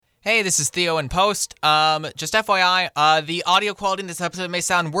Hey, this is Theo in Post. Just FYI, the audio quality in this episode may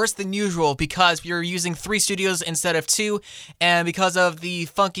sound worse than usual because we are using 3 studios instead of 2, and because of the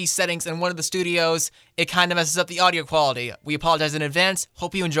funky settings in one of the studios, it kind of messes up the audio quality. We apologize in advance.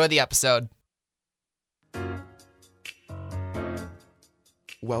 Hope you enjoy the episode.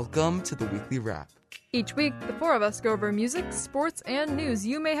 Welcome to the Weekly Wrap. Each week, the 4 of us go over music, sports, and news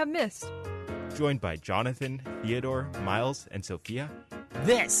you may have missed. Joined by Jonathan, Theodore, Miles, and Sophia.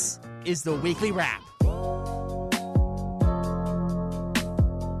 This is the Weekly Wrap.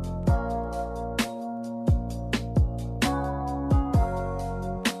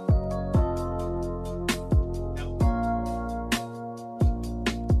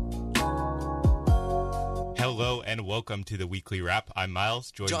 Hello and welcome to the Weekly Wrap. I'm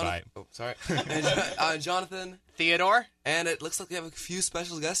Miles, joined by... Oh, sorry. Jonathan. Theodore? And it looks like we have a few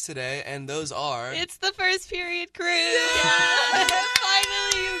special guests today, and those are... It's the first period crew! Yeah!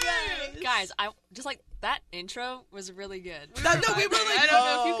 Finally, you guys! Guys, I just like that intro was really good. No, we were like, I don't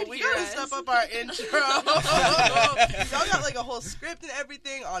know if you could we hear gotta us. step up our intro. Y'all got like a whole script and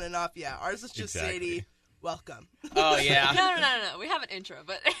everything on and off. Yeah, ours is just Exactly. Sadie. Welcome. Oh, yeah. No. We have an intro,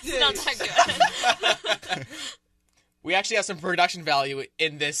 but it's not that good. We actually have some production value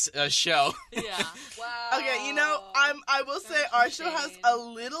in this show. Yeah. Wow. Okay, you know, I will say our show has a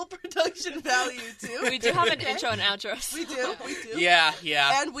little production value too. We do have an intro and outro. So. We do.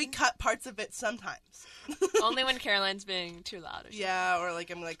 Yeah. And we cut parts of it sometimes. Only when Caroline's being too loud. Or something. Yeah, or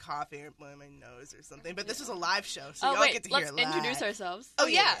like I'm like coughing or blowing my nose or something. But this is a live show, so Oh y'all wait, get to hear let's it live. introduce ourselves. Oh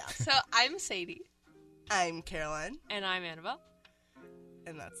yeah. So I'm Sadie. I'm Caroline, And I'm Annabelle.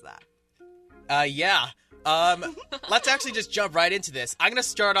 and that's that. Yeah. Let's actually just jump right into this. I'm going to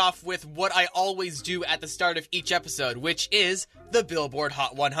start off with what I always do at the start of each episode, which is the Billboard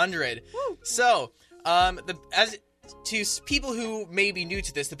Hot 100. Woo. So, to people who may be new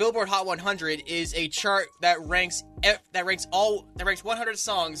to this, the Billboard Hot 100 is a chart that ranks 100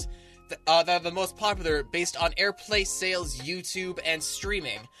 songs that are the most popular based on airplay, sales, YouTube, and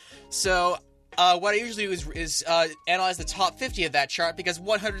streaming. So, what I usually do is analyze the top 50 of that chart because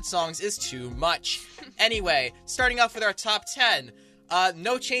 100 songs is too much. Anyway, starting off with our top 10.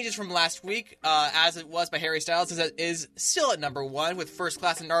 No changes from last week, as it was by Harry Styles, is still at number 1 with First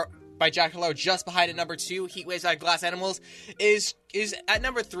Class by Jack Harlow just behind at number 2. Heat Waves by Glass Animals is at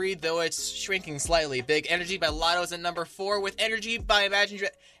number 3, though it's shrinking slightly. Big Energy by Lotto is at number 4, with Enemy by Imagine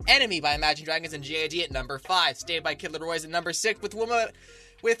Dragons and J.I.D. at number 5. Stay by Kid Laroi is at number 6,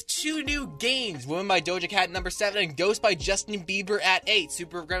 with 2 new gains. Woman by Doja Cat at number 7, and Ghost by Justin Bieber at 8.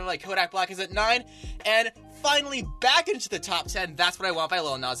 Super Gremlin by Kodak Black is at 9. And finally, back into the top 10, That's What I Want by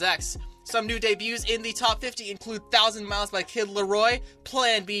Lil Nas X. Some new debuts in the top 50 include 1,000 Miles by Kid Laroi,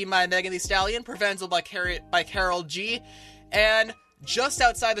 Plan B by Megan Thee Stallion, Provenzel by Karol G, and just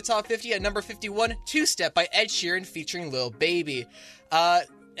outside the top 50 at number 51, Two Step by Ed Sheeran featuring Lil Baby.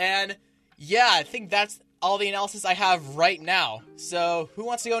 And yeah, I think that's all the analysis I have right now. So, who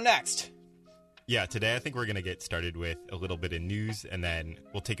wants to go next? Yeah, today I think we're going to get started with a little bit of news, and then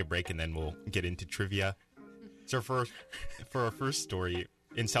we'll take a break, and then we'll get into trivia. So for our first story,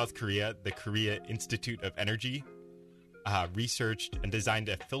 in South Korea, the Korea Institute of Energy researched and designed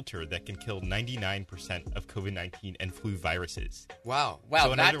a filter that can kill 99% of COVID-19 and flu viruses. Wow.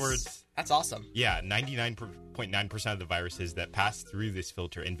 So in other words, that's awesome. Yeah, 99.9% of the viruses that pass through this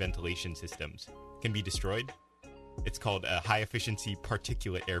filter in ventilation systems can be destroyed. It's called a high-efficiency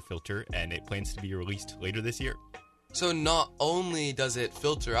particulate air filter, and it plans to be released later this year. So not only does it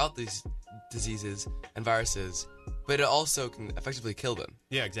filter out these diseases and viruses, but it also can effectively kill them.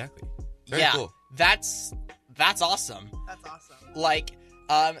 Yeah, exactly. Very cool. That's awesome. That's awesome. Like,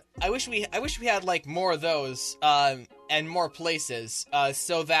 I wish we had like more of those, and more places,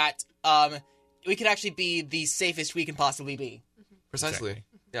 so that we could actually be the safest we can possibly be. Precisely.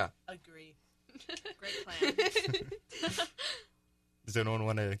 Exactly. Yeah. Agree. Great plan. Does anyone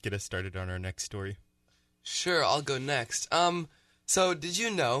want to get us started on our next story? Sure, I'll go next. So did you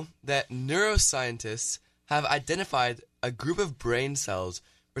know that neuroscientists have identified a group of brain cells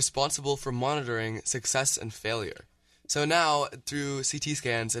responsible for monitoring success and failure? So now, through CT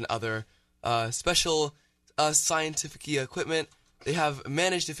scans and other special scientific equipment, they have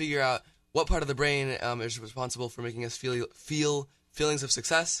managed to figure out what part of the brain is responsible for making us feel feelings of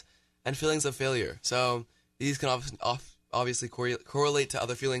success and feelings of failure. So these can obviously correlate to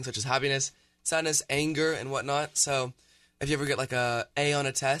other feelings such as happiness, sadness, anger, and whatnot. So if you ever get like a A on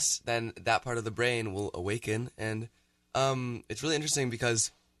a test, then that part of the brain will awaken. And it's really interesting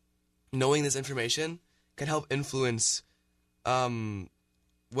because knowing this information can help influence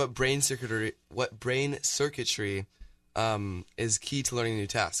what brain circuitry is key to learning new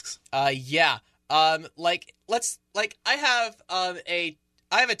tasks. Yeah. I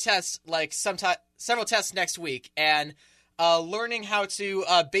have a test, several tests next week, and learning how to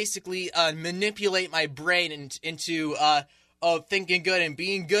basically manipulate my brain into thinking good and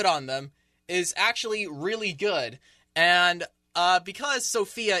being good on them is actually really good. And because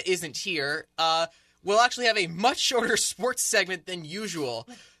Sophia isn't here, we'll actually have a much shorter sports segment than usual.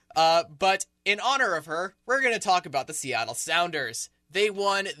 But in honor of her, we're going to talk about the Seattle Sounders. They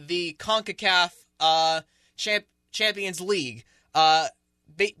won the CONCACAF Champions League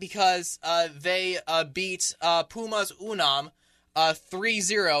because they beat Pumas Unam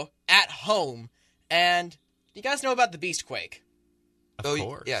 3-0 at home. And you guys know about the Beastquake? Of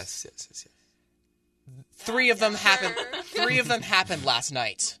course. Yes. Three of them happened last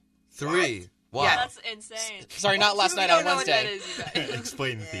night. 3. Wow. Yeah. That's insane. Sorry, not last night, on Wednesday.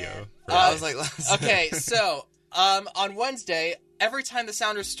 Explain, Theo. I was like, last Okay, so on Wednesday, every time the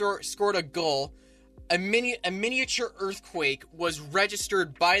Sounders scored a goal, a miniature earthquake was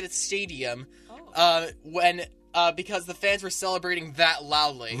registered by the stadium because the fans were celebrating that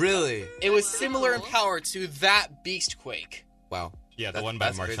loudly. Really? It was similar in power to that Beastquake. Wow. Yeah, the one by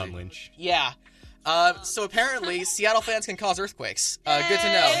That's Marshawn crazy. Lynch. Yeah. So apparently, Seattle fans can cause earthquakes. Good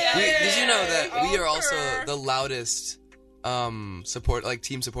to know. Did you know that we are also the loudest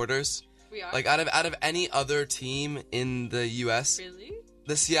team supporters? We are. Like out of any other team in the U.S., Really?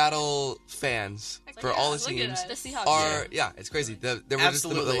 the Seattle fans for all the Look at teams us. The Seahawks. are it's crazy. They were just the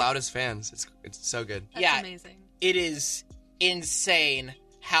Absolutely. loudest fans. It's so good. That's Yeah. amazing. It is insane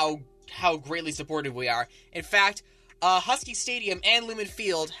how greatly supported we are. In fact, Husky Stadium and Lumen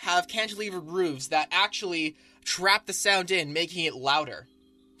Field have cantilevered roofs that actually trap the sound in, making it louder.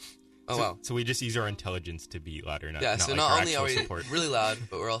 Oh wow. So we just use our intelligence to be louder, not, Yeah. not So like not our only are actual we support. really loud,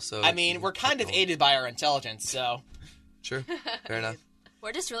 but we're also. I mean, we're kind of aided by our intelligence, so... Sure. Fair enough.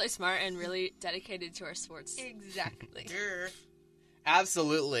 We're just really smart and really dedicated to our sports. Exactly.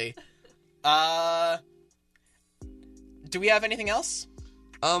 Absolutely. Do we have anything else?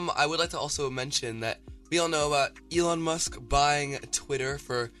 I would like to also mention that we all know about Elon Musk buying Twitter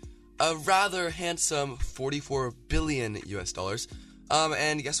for a rather handsome $44 billion US.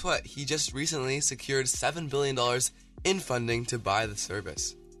 And guess what? He just recently secured $7 billion in funding to buy the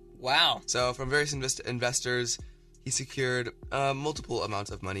service. Wow. So from various investors, he secured multiple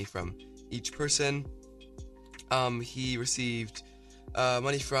amounts of money from each person. He received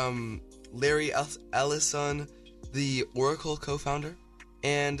money from Larry Ellison, the Oracle co-founder,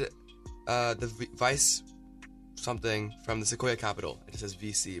 and the vice something from the Sequoia Capital. It says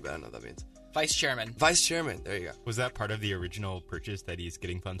VC, but I don't know what that means. Vice Chairman. Vice Chairman. There you go. Was that part of the original purchase that he's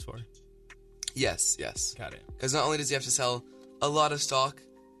getting funds for? Yes. Got it. Because not only does he have to sell a lot of stock,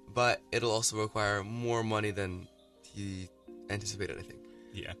 but it'll also require more money than he anticipated, I think.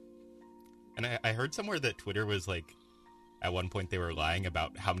 Yeah. And I heard somewhere that Twitter was like, at one point they were lying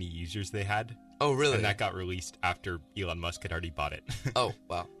about how many users they had. Oh, really? And that got released after Elon Musk had already bought it. Oh,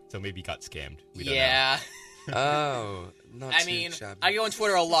 wow. So maybe he got scammed. We don't know. Yeah. Oh, not I too mean, shabby. I go on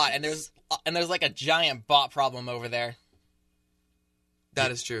Twitter a lot, and there's like a giant bot problem over there.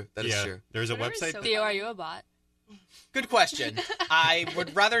 That is true. That is Yeah, true. there's a Twitter is website. so Theo, are you a bot? Good question. I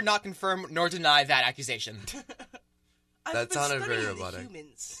would rather not confirm nor deny that accusation. I've That been sounded very studying the robotic.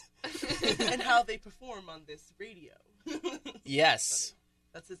 humans and how they perform on this radio. Yes.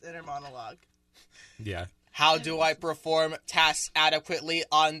 That's his inner monologue. Yeah. How do I perform tasks adequately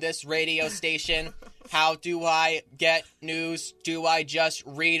on this radio station? How do I get news? Do I just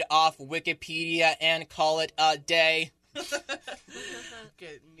read off Wikipedia and call it a day?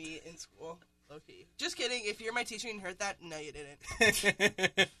 Get me in school. Okay. Just kidding. If you're my teacher and heard that, no, you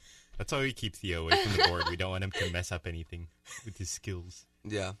didn't. That's why we keep Theo away from the board. We don't want him to mess up anything with his skills.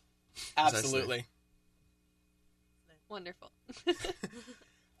 Yeah. Absolutely. Wonderful.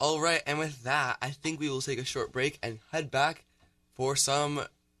 All right, and with that, I think we will take a short break and head back for some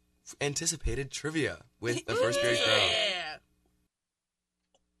anticipated trivia with the first period crowd. Yeah.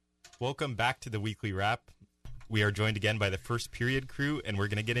 Welcome back to the weekly wrap. We are joined again by the first period crew, and we're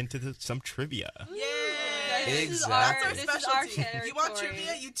going to get into some trivia. Yeah. Exactly. This is This is our our specialty. If you want territory.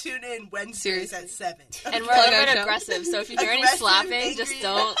 trivia, you tune in Wednesdays Seriously. at 7. And we're Plug a our bit show. aggressive, so if you hear any Aggressive, slapping, angry, just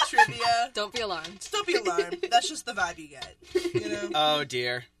don't trivia. be alarmed. Don't be alarmed. That's just the vibe you get. You know? Oh,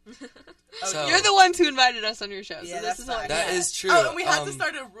 dear. So, You're the ones who invited us on your show, Yeah, so that's this is what fine. that yeah. is true. Oh, and we had to Um,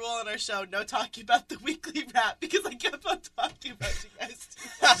 start a rule on our show: no talking about the weekly wrap, because I kept on talking about you guys. Too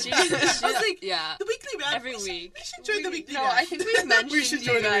much. She, I was like, yeah. the weekly Rap. Every week. We should join the weekly No, rap. I think we've mentioned should you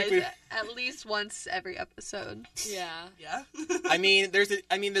join the guys weekly- at least once every episode. Yeah. Yeah. I mean, there's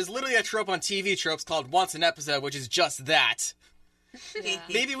literally a trope on TV tropes called once an episode, which is just that. Yeah.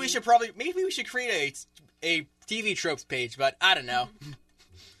 Maybe we should create a TV tropes page, but I don't know.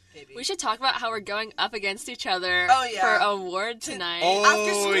 Maybe. We should talk about how we're going up against each other Oh, yeah. for award tonight.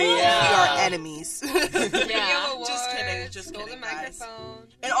 After school, yeah. we are enemies. Yeah. Just kidding. Just Golden kidding, guys. microphone.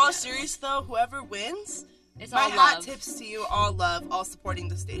 In all serious though, whoever wins, It's my all hot love. tips to you, all love, all supporting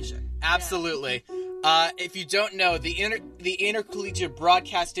the station. Absolutely. If you don't know, the Intercollegiate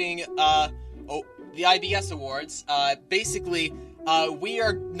Broadcasting, the IBS Awards, basically, we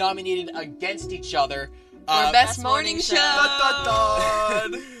are nominated against each other. Our best morning show. Dun,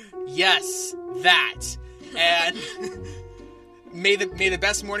 dun, dun. Yes, that. And may the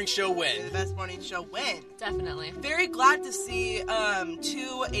best morning show May win. the best morning show win. Definitely. Very glad to see 2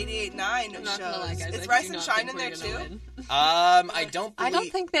 88.9 I'm not gonna lie, shows. guys. Is I Rice do and not Shine think in we're there gonna too? win. I don't I believe.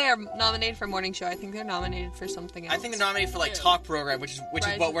 don't think they are nominated for morning show. I think they're nominated for something else. I think they're nominated for like talk program, which is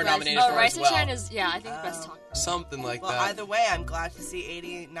Rise- what we're Rise- nominated Oh, for Rice as and well. Shine is, I think best talk. Something like Well, that. either way, I'm glad to see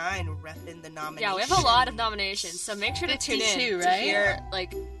 88.9 repping the nomination. Yeah, we have a lot of nominations, so make sure to tune in 52, to right? hear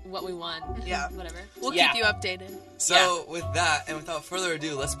like what we won. Yeah. Whatever. We'll Yeah. keep you updated. So, with that, and without further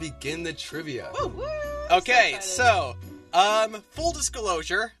ado, let's begin the trivia. Okay, so full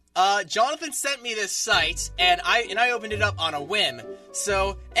disclosure, Jonathan sent me this site, and I opened it up on a whim.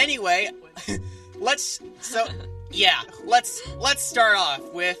 So anyway, let's start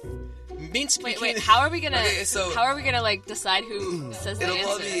off with Minsk. Wait, how are we gonna Okay, so- like decide who says the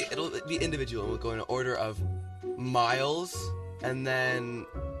answer? It'll be individual, and we'll go in order of Miles, and then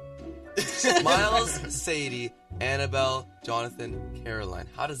Miles, Sadie, Annabelle, Jonathan, Caroline.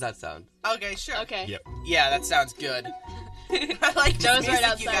 How does that sound? Okay, sure. Okay. Yep. Yeah, that sounds good. I like the Joe's right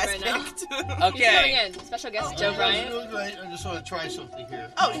music you outside guys right now. picked. He's coming Okay. in. Special guest Joe Bryant. Doing great. I just want to try something here.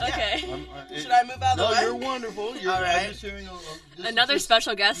 Oh, yeah. Okay. Should I move out of the No, way? you're wonderful. You're All right. I'm just hearing Another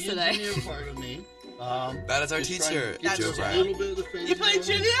special guest the today. engineer part of me. That is our Just teacher, trying to That's get Joe just a Bryant. little bit of the face You playing down.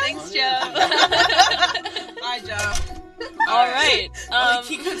 trivia? Thanks, Joe. Hi, Joe. All right. Well,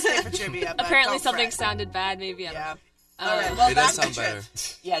 he couldn't stay for trivia, but Apparently don't something fret. sounded bad. Maybe I don't Yeah. know. All right. Well, It back does to sound trip. better.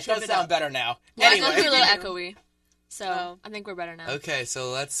 Yeah, it Trip does it sound up. better now. Well, I think we're a Anyway, little echoey, so I think we're better now. Okay, so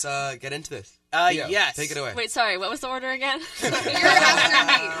let's get into this. yes. Take it away. Wait, sorry. What was the order again? You're after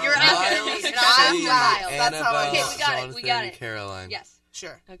me. You're after me. Miles, And I'm Sadie, Miles. That's how I Annabelle, Okay, we got it, Jonathan, we got it. Caroline. Yes.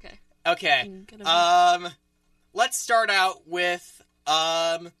 Sure. Okay. Okay. Gonna Let's start out with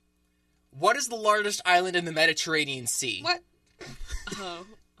what is the largest island in the Mediterranean Sea? What? Oh,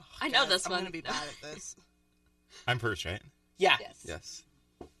 I know this I'm one. gonna be bad at this. I'm first, right? Yeah. Yes. Yes.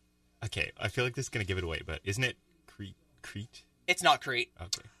 Okay, I feel like this is gonna give it away, but isn't it Crete? It's not Crete.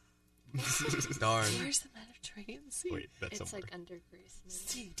 Okay. Darn. Where's the Mediterranean Sea? Wait, that's It's somewhere. like under Greece.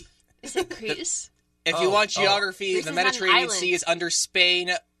 CD. Is it Greece? If you Oh, want oh. geography, Greece the is not an Mediterranean island. Sea is under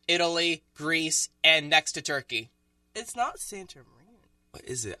Spain, Italy, Greece, and next to Turkey. It's not Santa Maria. What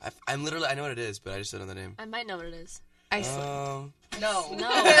is it? I literally, I know what it is, but I just don't know the name. I might know what it is. Iceland. No. No.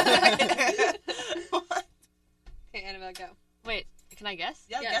 Okay, Annabelle, go. Wait, can I guess?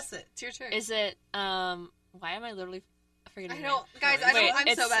 Yeah, Yes. guess it. It's your turn. Is it? Why am I literally forgetting? I the know, name? guys. Wait, I'm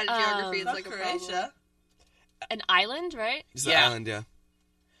so it's, bad at geography. It's Not like a problem. Croatia. An island, right? It's Yeah. the island, yeah.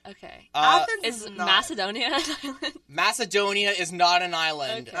 Okay. Athens Is not. Macedonia an island? Macedonia is not an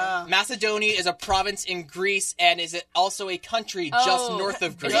island. Okay. Macedonia is a province in Greece and is it also a country just Oh, north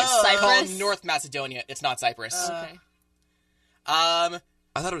of is Greece it Cyprus? called North Macedonia. It's not Cyprus. Okay. I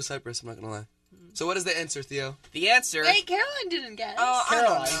thought it was Cyprus, I'm not gonna lie. So what is the answer, Theo? The answer. Wait, Caroline didn't guess. Oh, I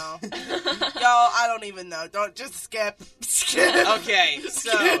don't know. Y'all, I don't even know. Don't just skip. Skip. Okay,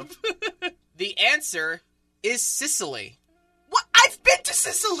 so the answer is Sicily. What? I've been to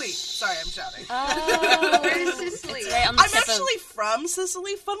Sicily. Sorry, I'm shouting. Oh, Where is Sicily? it's right on the I'm tip of- actually from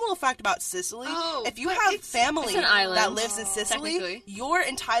Sicily. Fun little fact about Sicily. Oh, if you but have it's family an island, that lives in Sicily, technically. you're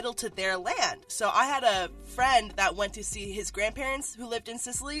entitled to their land. So I had a friend that went to see his grandparents who lived in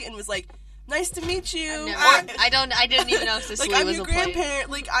Sicily and was like, nice to meet you. I didn't even know Sicily Like, I'm was your a place. grandparent,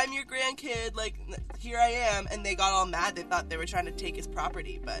 like, I'm your grandkid, like, here I am. And they got all mad. They thought they were trying to take his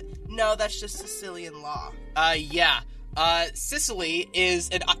property. But no, that's just Sicilian law. Yeah. Sicily is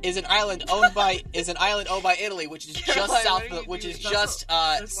an island owned by Italy, which is just Caroline, south what of are the, you which doing? is That's just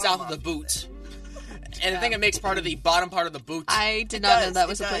that's south of the Mama. boot. And I think it makes part of the bottom part of the boot. I did It not know does, that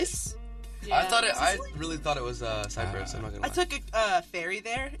was it a does. place. I really thought it was Cyprus, I'm not gonna I lie. took a ferry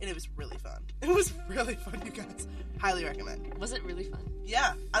there, and it was really fun. It was really fun, you guys. Highly recommend. Was it really fun?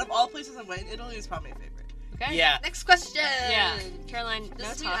 Yeah, out of all places I went, Italy was probably my favorite. Okay. Yeah. Next question. Yeah. Caroline, no Does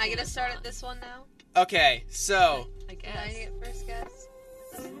this mean talking I get to this start one. at this one now? Okay, so I Can I guess. get first guess?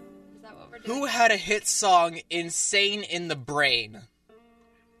 Is that what we're doing? who had a hit song "Insane in the Brain"?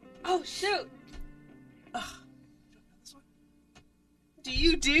 Oh, shoot. Do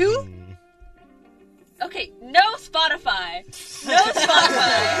you do? Okay, no Spotify. No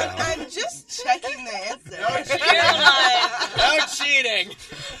Spotify. I'm just checking the answer. You're alive. No cheating.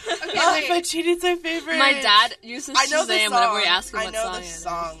 Okay, Oh, wait. but cheating's my favorite. My dad uses I know the Shazam song. whenever we ask him I what know song the it is.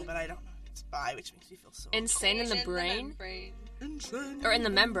 song, but I don't know who it's by, which makes me feel so. Insane in the Brain? membrane. Or in the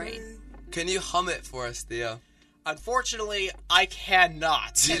membrane? Can you hum it for us, Theo? Unfortunately, I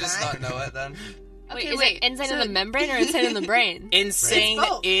cannot. Do you Can just I? not know it then? Wait, Okay, is wait, it insane so- in the membrane or insane in the brain? Insane It's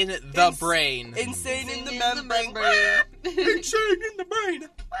both. in the brain. Insane in the In membrane. Insane in the brain.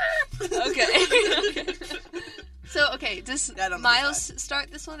 Okay. So, okay, does I don't know Miles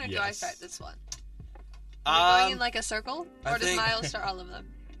start this one, or do I Yes. start this one? Are we going in Um, like a circle? I Or does think- Miles start all of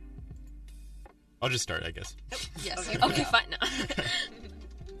them? I'll just start, I guess. Yes. Okay, fine. No.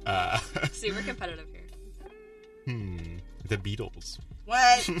 Uh, See, we're competitive here. the Beatles.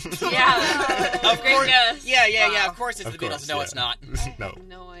 What? Yeah. Of Great course. guess. Yeah. Wow. Of course it's Of the Beatles. course, No, yeah. it's not. No.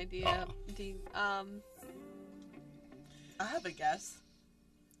 No idea. Aw. I have a guess.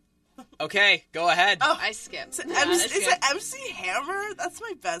 Okay, go ahead. Oh, I skipped. is it that's good. MC Hammer? That's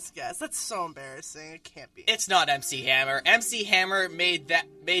my best guess. That's so embarrassing. It can't be. It's not MC Hammer. MC Hammer made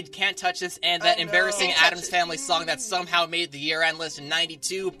Can't Touch This and that I know. embarrassing Can't Touch Addams This. Family song that somehow made the year-end list in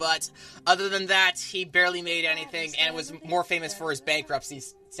 '92. But other than that, he barely made anything and was more famous for his bankruptcy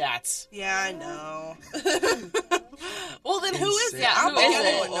stats. Yeah, I know. Well, then who is it? Insane. Yeah, I who don't is think it?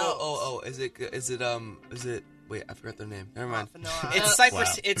 anyone knows. Is it? Wait, I forgot their name. Never mind. Vanilla It's Ice.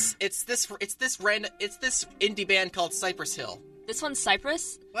 Cypress. Wow. It's this indie band called Cypress Hill. This one's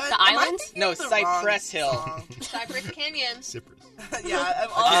Cyprus? What? The Am I island? thinking No, of the Cypress wrong Hill. song? Cypress Canyon. Cypress. Yeah,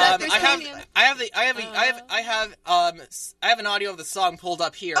 of all Cypress I Canyon. have an audio of the song pulled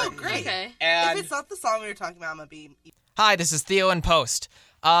up here. Oh, great. Okay. And If it's not the song we were talking about, I'm gonna be. Hi, this is Theo in Post.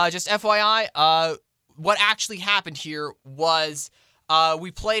 Just FYI, what actually happened here was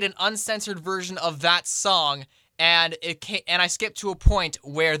we played an uncensored version of that song, and I skipped to a point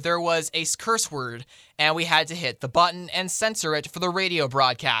where there was a curse word, and we had to hit the button and censor it for the radio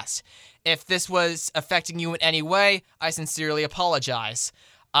broadcast. If this was affecting you in any way, I sincerely apologize.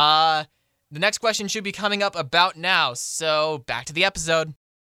 The next question should be coming up about now, so back to the episode.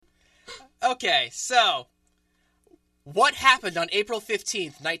 okay, so what happened on April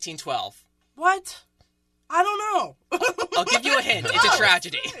 15th, 1912? What? I don't know. I'll give you a hint. It's a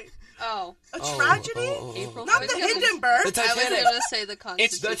tragedy. Oh. A tragedy? April Not the 15th. Hindenburg. The I was Titanic. going to say the Constitution.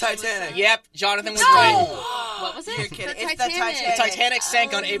 It's the was Titanic. signed. Yep, Jonathan was right. What was You're it? kidding. The It's Titanic. the The Titanic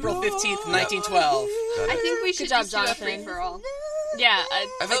sank on April 15th, 1912. I think we should job, just do a Jonathan. free-for-all. Yeah. I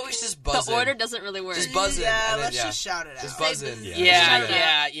feel like we should just buzz The in. order doesn't really work. Just buzz in. Yeah, and then, let's just shout it out. Just buzz in.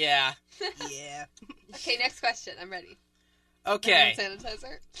 Yeah. Yeah. Yeah. Okay, next question. I'm ready. Okay, Hand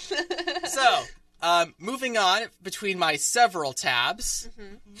sanitizer. so, moving on between my several tabs.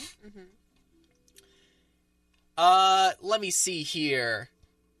 Let me see here.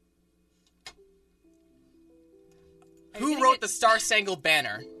 Who wrote the Star Spangled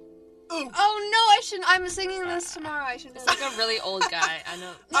Banner? Oh, no, I shouldn't. I'm singing this tomorrow. I should know. It's like a really old guy. I know.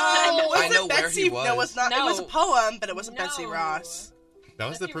 Was I know it where Betsy? he was. No, it was not. It No. was a poem, but it wasn't Betsy No. Ross. That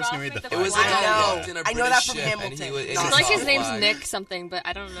was the Betsy person who Ross made the made the flag. It was a I guy know. who walked in a I know British that from ship, and Hamilton. he was. Not It's It's like his not name's flag. Nick something, but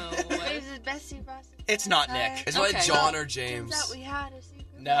I don't know what. Is it Betsy Ross? It's not Nick. It's like Okay. John or Turns James. out we had a secret.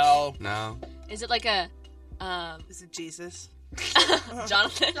 No. No. Is it like a Is it Jesus?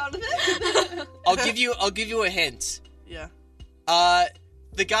 Jonathan? I'll give you a hint. Yeah.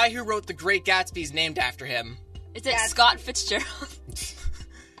 The guy who wrote The Great Gatsby is named after him. Is it Scott Fitzgerald?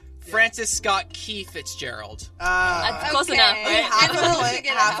 Francis Scott Key Fitzgerald. That's close enough, right? Half a Everyone point. should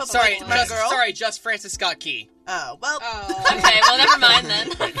get a Half half a a Sorry, point to my girl. just Francis Scott Key. Oh well. Oh. Okay, well, never mind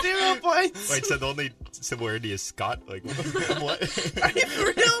then. 0 points. Wait, so the only similarity is Scott? Like, what? Are you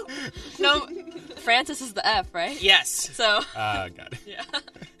for real? No, Francis is the F, right? Yes. So, Got it. yeah.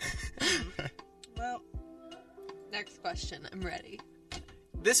 Well, Next question. I'm ready.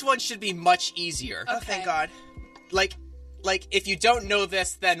 This one should be much easier. oh, thank God. Like, if you don't know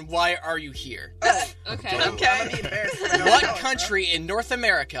this, then why are you here? Okay. I'm gonna be embarrassed. for not What knowing, country in North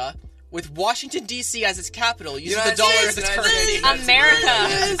America, with Washington, D.C. as its capital, uses United the dollar as States, its United currency? States, America.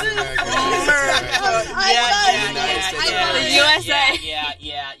 The USA. Yeah.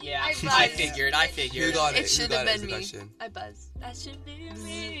 I I buzzed. figured. You got it. It should You have got it. been It's a me. question. I buzzed. That should be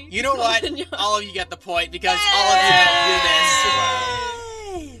me. You know what? All of you get the point because all of you know this.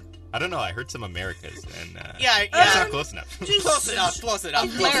 Hey. I don't know. I heard some Americas, and Yeah, that's yeah. not close enough. Close enough. Close enough.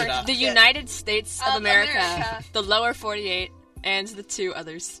 Close America. enough. The United States of America, America. the lower 48, and the 2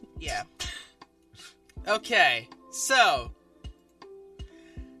 others. Yeah. Okay, so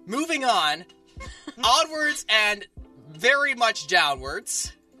moving on, onwards and very much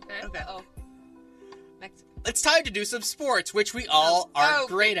downwards. Okay. Oh. Mexico. It's time to do some sports, which we all are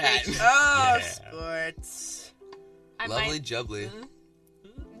great at. Oh, Yeah. sports. I Lovely might... jubbly.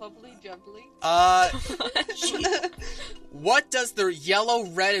 Lovely jubbly. What does the yellow,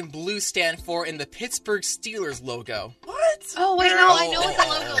 red, and blue stand for in the Pittsburgh Steelers logo? What? Oh, wait, no, I Oh, know what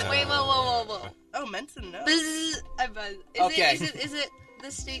the logo. Wait, whoa. Oh, Menton, no. Buzz. I buzz. Okay. Is it the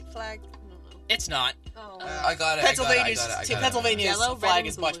state flag? I don't know. It's not. Oh. I got it. Pennsylvania's I got it. Pennsylvania's Yellow, red, flag and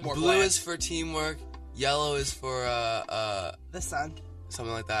is much blue. more Blue bland. is for teamwork. Yellow is for The sun.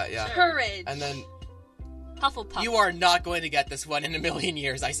 something like that. Yeah. Courage. And then Hufflepuff. You are not going to get this one in a million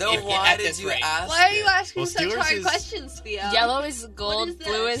years. I say so it why at did this you rate. ask? Why are you it? asking Well, such Steelers hard is- questions, Theo? Yellow is gold, is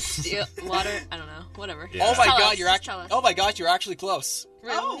blue this? is steel, water. I don't know. Whatever. Yeah. Oh my Tell god, us, you're just actually. tell us. Oh my gosh, you're actually close.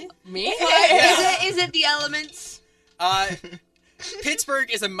 Really? Me? Is it the elements?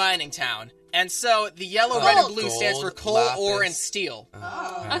 Pittsburgh is a mining town, and so the yellow, red, and blue Gold, stands for coal, lapis. ore, and steel.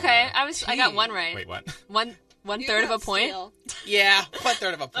 Okay, I got one right. Wait, what? One third of a point. Yeah,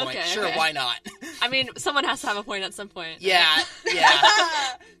 1/3 of a point. Okay, Sure, okay. why not? I mean, someone has to have a point at some point. Yeah. You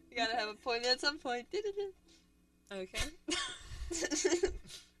gotta have a point at some point. Okay.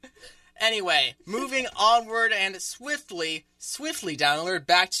 Anyway, moving onward and swiftly downward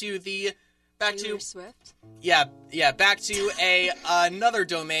back to Taylor Swift. back to another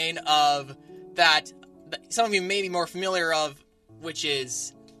domain of that some of you may be more familiar of, which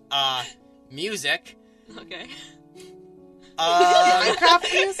is music. Okay.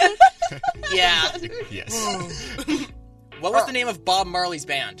 Minecraft music? Yeah. Yes. What was the name of Bob Marley's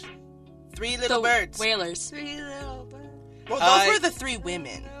band? Three Little Birds. Whalers. Three little birds. Well, those were the 3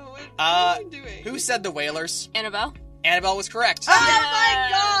 women. What are you doing? Who said the Whalers? Annabelle. Annabelle was correct. Oh my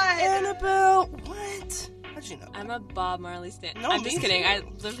god! Annabelle, what? How'd you know? I'm a Bob Marley stan. No, I'm me just kidding. too. I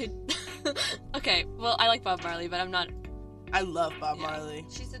literally. Okay, well, I like Bob Marley, but I'm not. I love Bob Marley.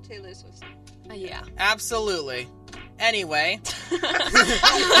 She's a Taylor Swift. Yeah. Absolutely. Anyway. Wow.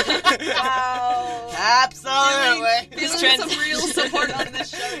 Absolutely. This Feeling trend- some real support on this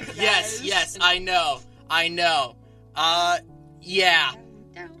show, you guys. Yes, I know. Yeah.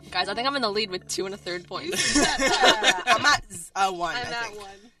 Guys, I think I'm in the lead with 2 1/3 points. I'm at 1. I'm I at think. 1.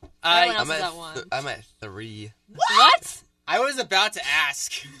 Everyone else I'm is at at 1. I'm at 3. What? I was about to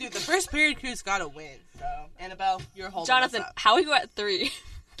ask. Dude, the first period crew's gotta win. So, Annabelle, you're holding Jonathan, us up. how are you at 3?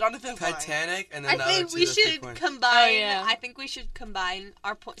 Jonathan's lying. Titanic, and then I the other think two we are 3 should points. combine. Oh, yeah. I think we should combine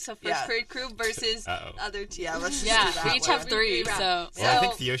our points. So first Yeah. period crew versus Uh-oh. other two. Yeah, let's just Yeah, do that we each way. have 3, Reroute. so. Well, I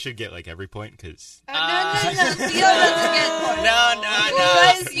think So- Theo should get like every point because No. Theo doesn't get points. No.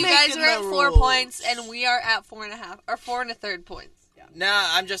 You guys Making are at the 4 rules. points, and we are at 4.5 or 4 1/3 points. Nah,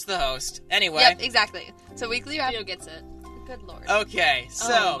 I'm just the host. Anyway. Yep, exactly. So weekly wrap. Theo gets it. Good lord. Okay, Oh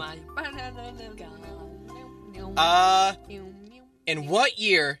so, my in what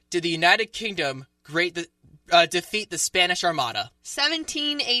year did the United Kingdom defeat the Spanish Armada?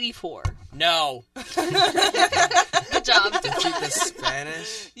 1784. No. Good job. Defeat the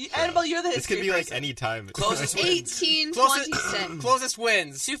Spanish. Annabelle, you're the this history could be like person. any time. Closest wins. 1826. Closest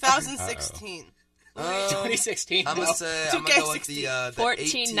wins. 2016. 2016. I'm no. gonna say I'm gonna go with 2K16. the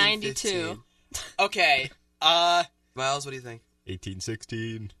 1492. 1815. Okay. Miles, what do you think?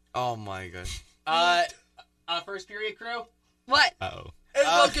 1816. Oh my god. First period crew. What? Uh-oh.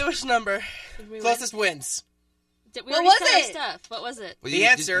 Annabelle, give us a number. Closest wins. We What already was said our it? Stuff. What was it? Well, The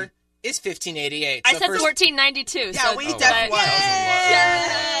answer is 1588. I So said first- 1492. Yeah, so we Oh, definitely wow.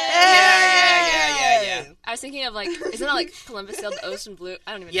 Yeah. I was thinking of like, isn't that like Columbus sailed the ocean blue?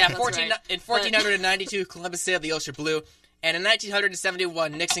 I don't even Yeah, know. If that's right. in 1492, Columbus sailed the ocean blue, and in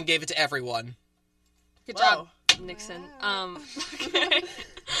 1971, Nixon gave it to everyone. Good Whoa. job, Nixon. Okay.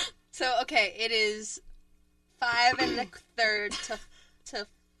 So, okay, it is 5 1/3 to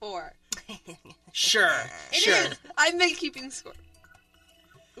 4. Sure. It sure. is. I've been keeping score.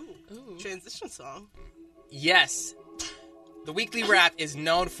 Ooh. Transition song. Yes. The weekly wrap is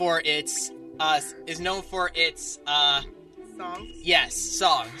known for its Songs.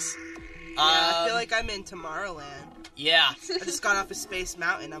 songs. Yeah, I feel like I'm in Tomorrowland. Yeah, I just got off of Space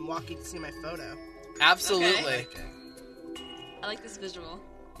Mountain. I'm walking to see my photo. absolutely. Okay. I like this visual.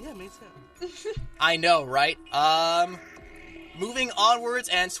 Yeah, me too. I know, right? Moving onwards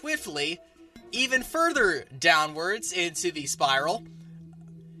and swiftly, even further downwards into the spiral,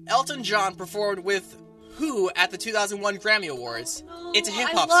 Elton John performed with who at the 2001 Grammy Awards? It's a hip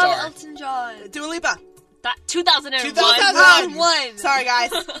I hop love star. Elton John. Dua Lipa. That 2001. 2001. Sorry,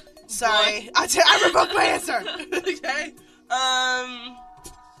 guys. Sorry. I revoked my answer. Okay. I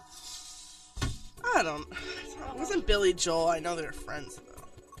don't. It wasn't Billy Joel. I know they were friends though.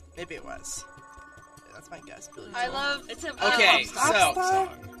 Maybe it was. Yeah, that's my guess. Billy Joel. I love. It's a Okay, so Star?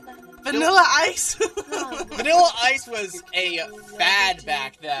 Vanilla Ice. Vanilla Ice was a fad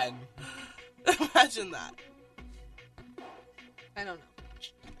back then. Imagine that. I don't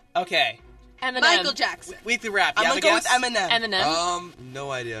know. Okay, Eminem. Michael Jackson. weekly rap. You I'm have gonna a go guess? with Eminem. Eminem.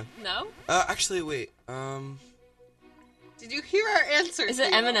 No idea. No. Actually, wait. Did you hear our answer? Is it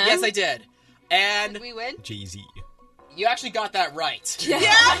Theo? Eminem? Yes, I did. And Did we win? Jay-Z. you actually got that right. Yeah.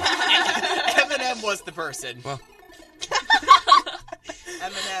 Eminem was the person. Well,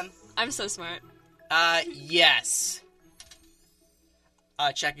 Eminem. I'm so smart. Yes.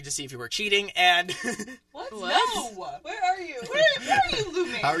 Checking to see if you were cheating, and What? What? No. Where are you? Where are you,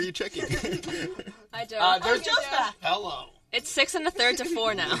 Lume? How are you checking? I don't. there's Hello. It's 6 1/3 to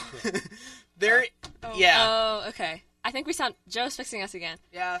 4 now. there. Yeah. Oh, okay. I think we sound. Joe's fixing us again.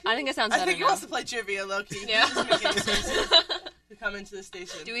 Yeah. I think it sounds I better think he now. wants to play trivia, low-key. Yeah. Just making excuses to come into the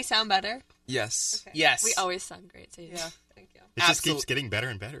station. Do we sound better? yes. Okay. Yes. We always sound great, Sadie. Yeah. Thank you. It just Absolute- keeps getting better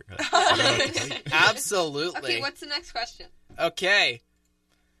and better. I don't know what to tell you. Absolutely. Okay, what's the next question? Okay.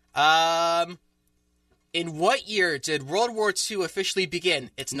 In what year did World War II officially begin?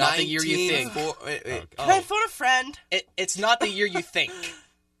 It's not the year you think. Wait. Okay. Can I phone a friend? It's not the year you think.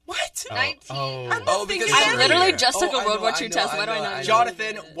 What? 19. Oh, because I it's literally earlier. just took a I World know, War II test. Why do I not know?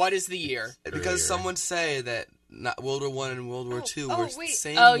 Jonathan, what is the year? Because Earlier. someone say that World War One and World War Two oh, were wait. the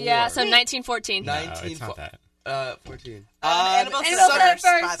same Oh, yeah. So war. 1914. No, it's not that. 14. Annabelle Annabelle first,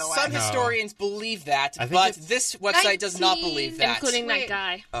 first. by the way. Some No. historians believe that, I think but it's- this website does not believe that. Including that Wait.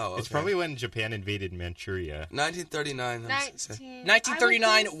 guy. Oh, okay. It's probably when Japan invaded Manchuria. 1939.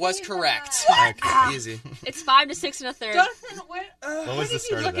 1939 was correct. Okay, easy. It's 5 to 6 1/3. Jonathan, where was did the start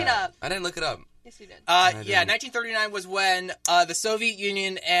you of look it that? up? I didn't look it up. Yes, you did. Yeah, didn't. 1939 was when the Soviet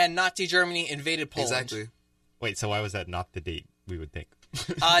Union and Nazi Germany invaded Poland. Exactly. Wait, so why was that not the date we would think?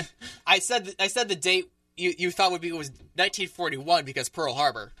 I said the date you thought would be was 1941 because Pearl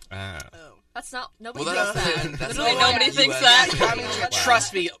Harbor. That's not. Nobody Well, thinks that's- that. that's Literally not nobody US. thinks Yeah, that.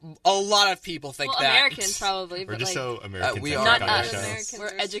 Trust me, a lot of people think Well, that. Americans probably, We're but just like, so American. we centric are. not on our us. show. Americans We're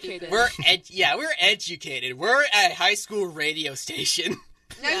are educated. We're educated. We're a high school radio station.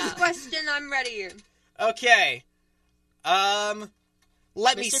 Next question, I'm ready. Okay. Let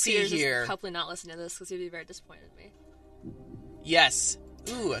me Mr. see Peters here. is hopefully not listening to this because he'd be very disappointed in me. Yes.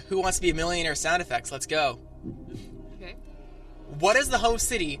 Ooh, Who Wants to Be a Millionaire sound effects? Let's go. Okay. What is the home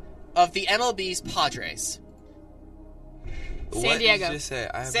city of the MLB's Padres? What Diego. Did you just say?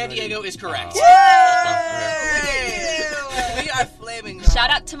 I have San no Diego idea. is correct. We are flaming. Shout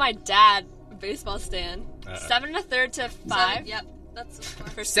out to my dad, baseball stan. 7 1/3 to 5. Yep, that's the score.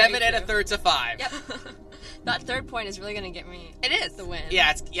 For 7 Sadie, too. 1/3 to 5. Yep. That third point is really gonna get me. It is. The win.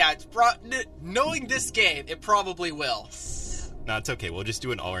 Yeah, knowing this game, it probably will. No, it's okay. We'll just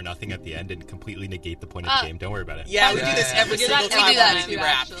do an all or nothing at the end and completely negate the point of the game. Don't worry about it. Yeah, we do Yeah, this yeah, every We do single that time every on time, Weekly too,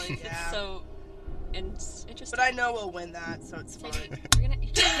 Rap. actually. Yeah. So, interesting. But I know we'll win that, so it's fine. We're gonna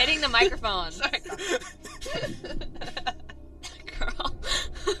hitting the microphone. Sorry. Girl.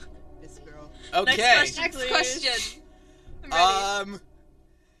 This girl. Okay. Next Next please. question. I'm ready.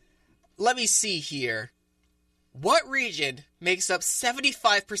 Let me see here. What region makes up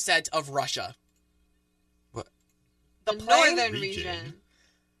 75% of Russia? What? The the plane? northern Region. region.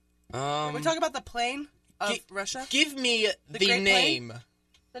 We're talking about the plane of Gi- Russia? Give me the Great name.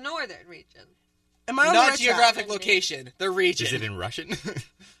 The northern region. Am I on the Not right geographic track? location. The region. Is it in Russian?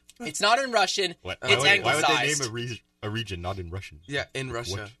 It's not in Russian. What? It's why would they anglicized. name a region not in Russian? Yeah, in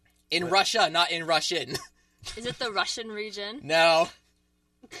Russia. What? In Russia, not in Russian. Is it the Russian region? No.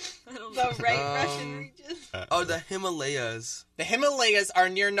 The Russian region. Oh, the Himalayas. The Himalayas are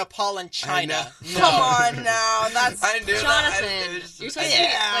near Nepal and China. know. No. Come on now. That's I knew Jonathan, that. you're supposed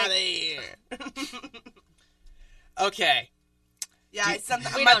Get to out of be here. Okay. yeah. It's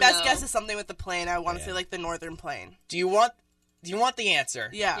something. We My don't best know. guess is something with the plane. I want to Yeah. say like the northern plane. Do you want the answer?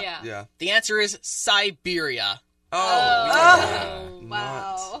 Yeah. yeah. Yeah. The answer is Siberia. Oh.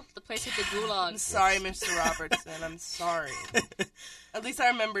 Wow. The place with the I'm gulags. sorry, Mr. Robertson. I'm sorry. At least I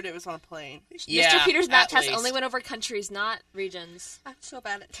remembered it was on a plane. Yeah, Mr. Peters' map at test least. only went over countries, not regions. I'm so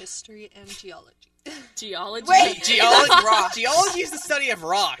bad at history and geology. Geology. Wait, Geology. Rocks. Geology is the study of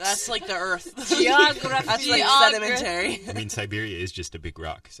rocks. That's like the Earth. Geography. That's like Geography. sedimentary. I mean, Siberia is just a big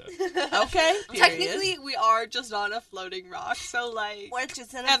rock, so. Okay. Technically, we are just on a floating rock, so like, we're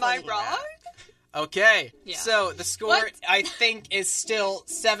just in a am I floating wrong? rock. Okay. Yeah. So the score, What? I think, is still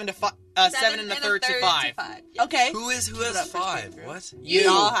 7 to 5. 7 and a third to 5. Yeah. Okay. Who has Keep it up for 5? Andrew. What? We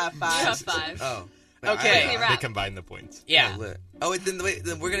all have You 5. have 5. Oh. Okay. I- Weekly They wrap. combine the points. Yeah. Oh, lit. Oh, wait,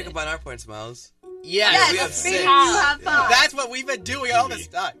 then we're gonna combine our points, Miles. Yeah. we Yes, have maybe 6. you have 5. That's what we've been doing all this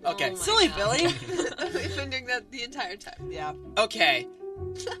time. Okay. Oh my Silly God. Billy. We've been doing that the entire time. Yeah. Okay.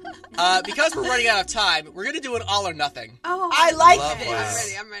 Because we're running out of time, we're going to do an all or nothing. Oh, I like Love this.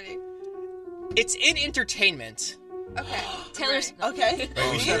 that. I'm ready. It's in entertainment. Okay. Taylor's. Okay.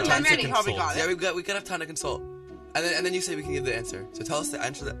 Wait, we should have Me time and to Manny probably consult. got Yeah, it. we gotta have time to consult. And then you say we can give the answer. So tell us the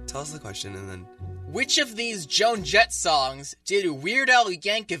answer. Tell us the question, and then. Which of these Joan Jett songs did Weird Al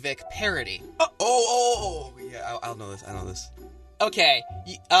Yankovic parody? Oh, yeah, I'll know this. I know this. Okay.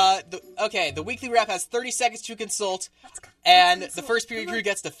 The weekly wrap has 30 seconds to consult, and the first period crew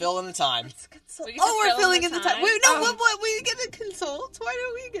gets to fill in the time. Oh, we're filling in the time. Wait, no, what? We get to consult? Why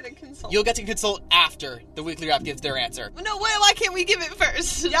don't we get to consult? You'll get to consult after the weekly wrap gives their answer. No, why can't we give it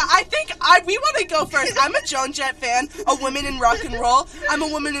first? Yeah, I think we want to go first. I'm a Joan Jett fan, a woman in rock and roll. I'm a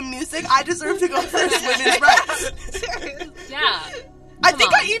woman in music. I deserve to go first. Women's rights. Serious. Yeah. I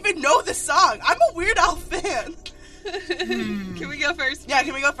think on. I even know the song. I'm a Weird Al fan. Can we go first? Yeah,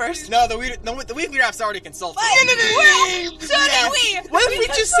 can we go first? No, the weekly wrap's already consulted. Wait, So did we. what if we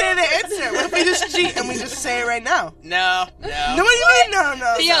just say the answer? What if we just cheat and we just say it right now? No. No, what do you mean?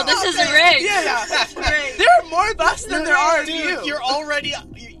 No. Theo, no. this is a rig. Yeah. There are more of us than there are of Dude, you. you're already.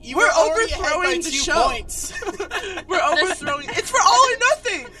 We're already ahead by overthrowing the 2 show. points. We're overthrowing. It's for all or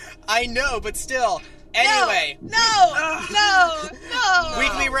nothing. I know, but still. Anyway, No.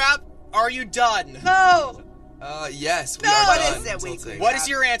 weekly wrap. Are you done? No. Yes. We No, are what done is it, consulting. weekly? What is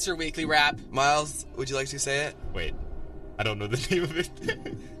your answer, weekly wrap? Miles, would you like to say it? Wait, I don't know the name of it.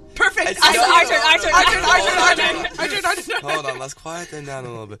 Perfect. It's I no, know. no, Our turn. Hold on, let's quiet them down a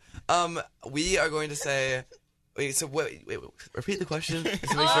little bit. We are going to say. Wait, so wait, repeat the question. Just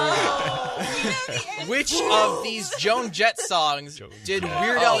to make sure we get it. Which of these Joan Jett songs did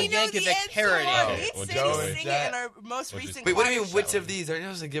Weird Al We know the Yankovic answer. parody? It's well, Sadie Joan singing Jett. in our most recent Wait, what do you choir mean? Which show. of these? Aren't you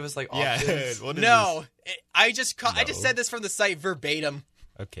supposed to give us like Yeah. options? What is No, I just No. said this from the site verbatim.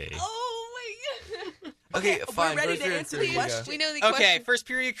 this? Okay. Oh my god. Okay, fine. ready first to period answer crew, the you go. question. We know the Okay, question. first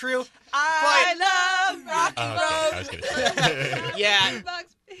period crew. I love rock Oh, and okay, roll. I was gonna say. Yeah, Box.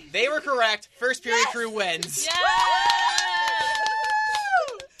 they were correct. First period crew wins. Yeah.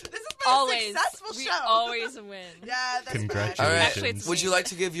 This has been Always. a successful We show. always win. Yeah, that's Congratulations. All right. Actually, it's Would you like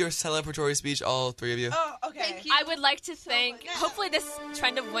to give your celebratory speech, all three of you? Oh, okay. Thank you. I would like to thank. Hopefully, this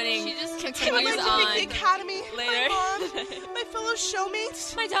trend of winning I would continues like to thank the on. Academy, later. my mom, my fellow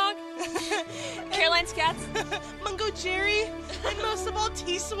showmates, My dog, Caroline's cats. Mungo Jerry, and most of all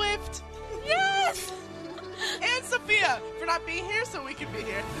T Swift. Yes. And Sophia for not being here so we can be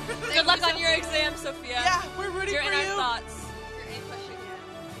here. Good luck on your exam, Sophia. Yeah, we're rooting You're for in our you. thoughts.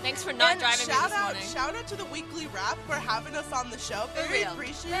 Thanks for not And driving me this morning. shout out to the Weekly Wrap for having us on the show. Very real.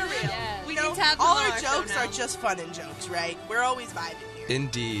 appreciated. For real. Yes. We You know, need to have them all on our our show jokes now. are just fun and jokes, right? We're always vibing here.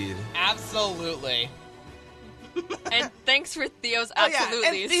 Indeed. Absolutely. And thanks for Theo's Oh yeah,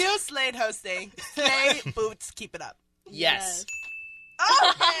 absolutely. and Theo Slade hosting. Slay boots, keep it up. Yes.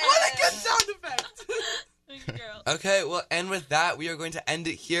 Oh, what a good sound effect. Girl. Okay, well, and with that, we are going to end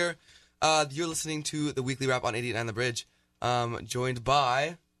it here. You're listening to the Weekly Wrap on 89 The Bridge, joined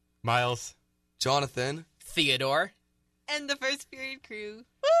by Miles. Jonathan. Theodore. And the first period crew.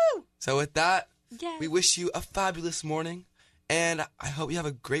 Woo! So with that, Yes. we wish you a fabulous morning, and I hope you have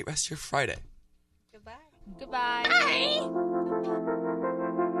a great rest of your Friday. Goodbye. Goodbye. Bye.